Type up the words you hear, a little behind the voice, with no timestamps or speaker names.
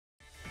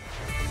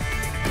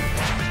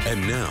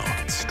And now,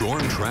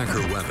 Storm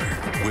Tracker weather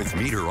with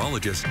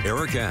meteorologist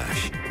Eric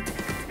Ash.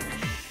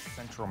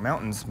 Central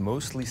mountains,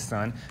 mostly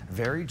sun,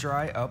 very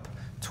dry up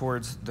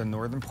towards the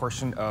northern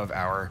portion of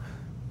our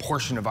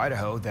portion of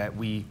Idaho that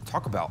we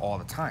talk about all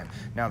the time.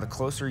 Now, the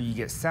closer you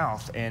get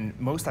south, and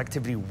most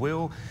activity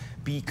will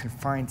be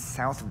confined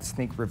south of the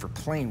Snake River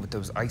Plain with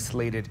those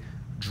isolated,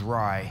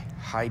 dry,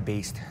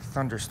 high-based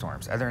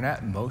thunderstorms. Other than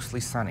that,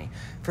 mostly sunny.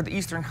 For the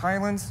eastern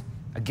highlands,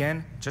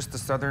 again, just the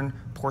southern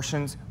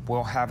portions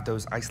will have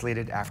those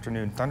isolated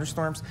afternoon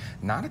thunderstorms.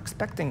 Not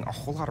expecting a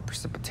whole lot of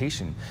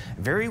precipitation.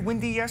 Very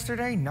windy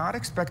yesterday, not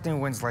expecting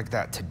winds like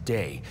that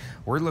today.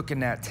 We're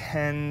looking at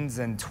 10s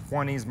and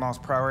 20s miles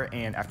per hour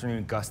and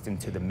afternoon gusts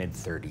into the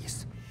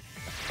mid-30s.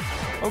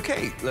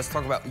 Okay, let's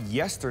talk about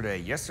yesterday.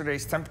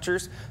 Yesterday's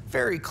temperatures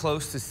very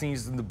close to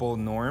seasonable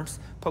norms.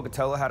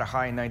 Pocatello had a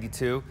high of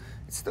 92.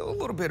 It's still a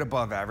little bit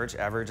above average.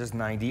 Average is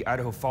 90.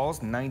 Idaho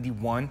Falls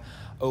 91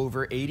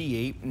 over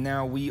 88.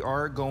 Now we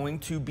are going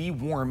to be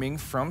warming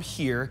from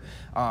here.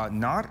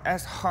 Not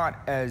as hot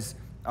as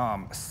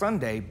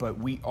Sunday, but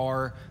we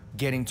are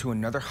getting to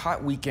another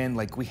hot weekend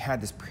like we had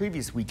this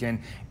previous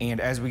weekend,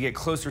 and as we get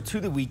closer to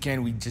the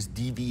weekend, we just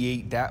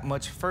deviate that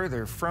much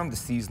further from the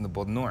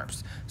seasonable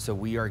norms. So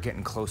we are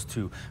getting close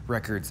to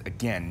records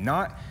again.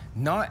 Not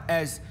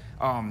as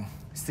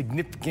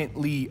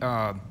significantly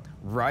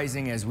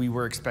rising as we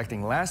were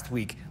expecting last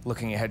week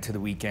looking ahead to the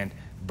weekend,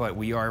 but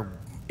we are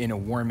in a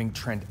warming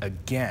trend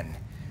again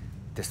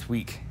this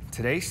week.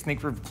 Today,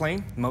 Snake River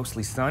Plain,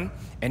 mostly sun.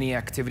 Any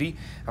activity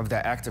of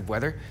that active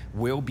weather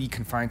will be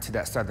confined to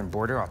that southern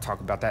border. I'll talk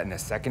about that in a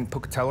second.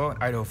 Pocatello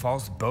and Idaho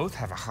Falls both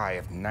have a high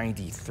of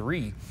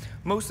 93.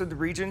 Most of the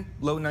region,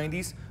 low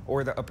 90s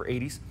or the upper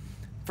 80s.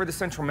 For the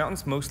central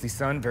mountains, mostly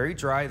sun, very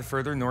dry. The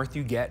further north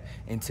you get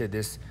into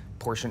this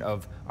portion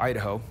of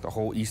Idaho, the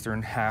whole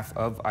eastern half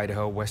of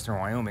Idaho, western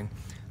Wyoming.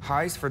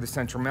 Highs for the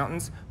central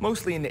mountains,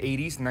 mostly in the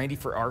 80s, 90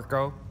 for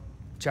Arco,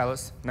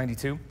 Challis,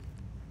 92.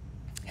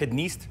 Heading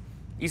east,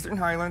 eastern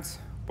highlands,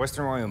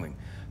 western Wyoming.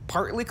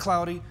 Partly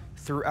cloudy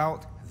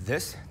throughout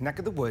this neck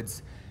of the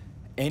woods.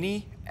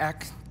 Any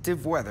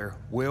active weather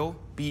will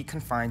be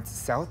confined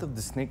south of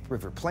the Snake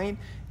River Plain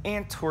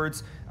and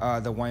towards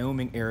the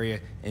Wyoming area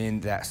in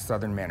that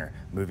southern manner.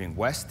 Moving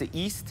west to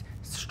east,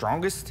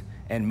 strongest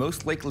and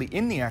most likely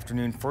in the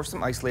afternoon for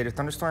some isolated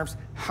thunderstorms.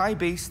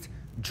 High-based,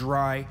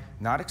 dry,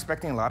 not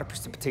expecting a lot of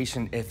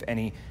precipitation, if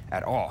any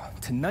at all.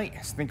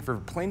 Tonight, Snake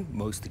River Plain,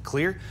 mostly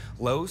clear.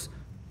 Lows,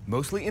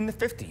 mostly in the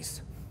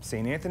 50s.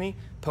 St. Anthony,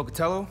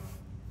 Pocatello,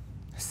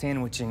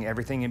 sandwiching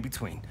everything in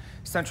between.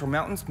 Central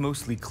mountains,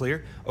 mostly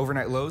clear.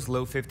 Overnight lows,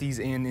 low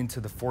 50s and into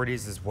the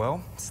 40s as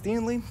well.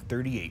 Stanley,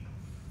 38.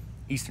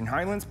 Eastern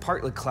highlands,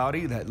 partly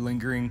cloudy, that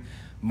lingering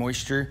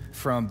moisture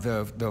from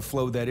the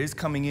flow that is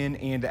coming in,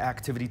 and the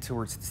activity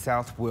towards the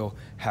south will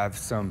have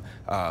some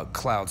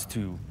clouds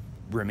to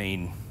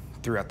remain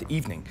throughout the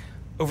evening.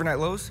 Overnight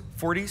lows,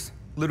 40s,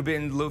 a little bit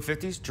in the low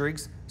 50s.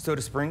 Driggs,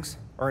 Soda Springs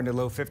are in the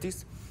low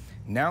 50s.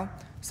 Now,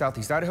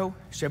 southeast Idaho,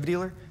 Chevy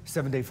dealer,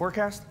 7-day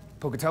forecast.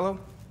 Pocatello,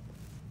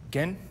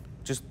 again,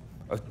 just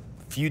a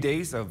few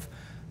days of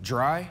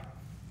dry,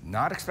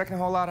 not expecting a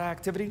whole lot of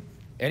activity.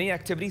 Any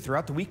activity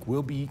throughout the week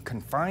will be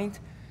confined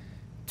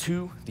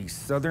to the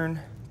southern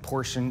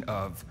portion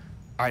of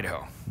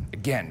Idaho.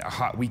 Again, a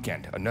hot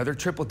weekend, another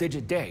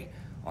triple-digit day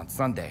on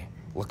Sunday,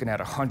 looking at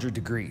 100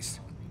 degrees.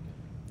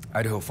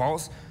 Idaho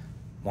Falls,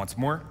 once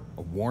more,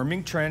 a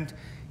warming trend,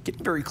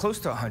 getting very close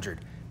to 100.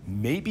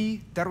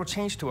 Maybe that'll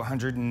change to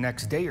 100 in the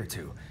next day or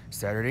two.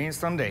 Saturday and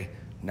Sunday,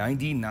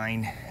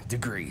 99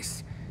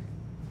 degrees.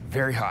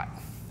 Very hot.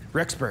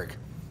 Rexburg,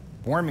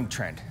 warming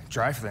trend.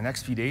 Dry for the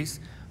next few days.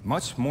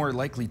 Much more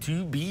likely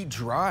to be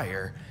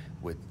drier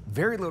with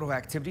very little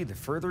activity the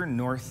further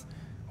north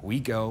we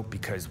go,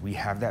 because we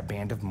have that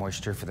band of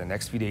moisture for the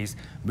next few days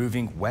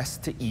moving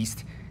west to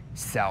east,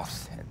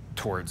 south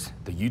towards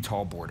the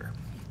Utah border.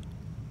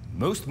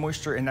 Most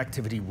moisture and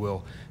activity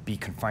will be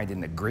confined in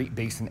the Great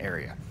Basin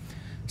area.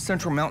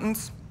 Central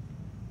mountains,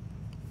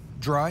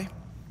 dry,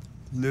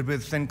 a little bit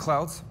of thin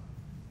clouds,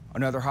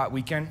 another hot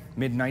weekend,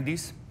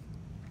 mid-90s.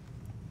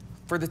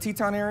 For the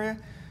Teton area,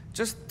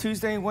 just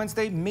Tuesday and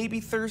Wednesday, maybe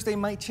Thursday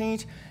might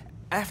change.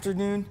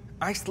 Afternoon,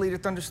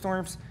 isolated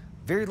thunderstorms,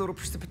 very little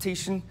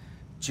precipitation,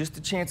 just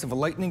a chance of a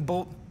lightning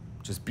bolt.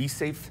 Just be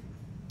safe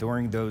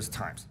during those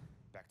times.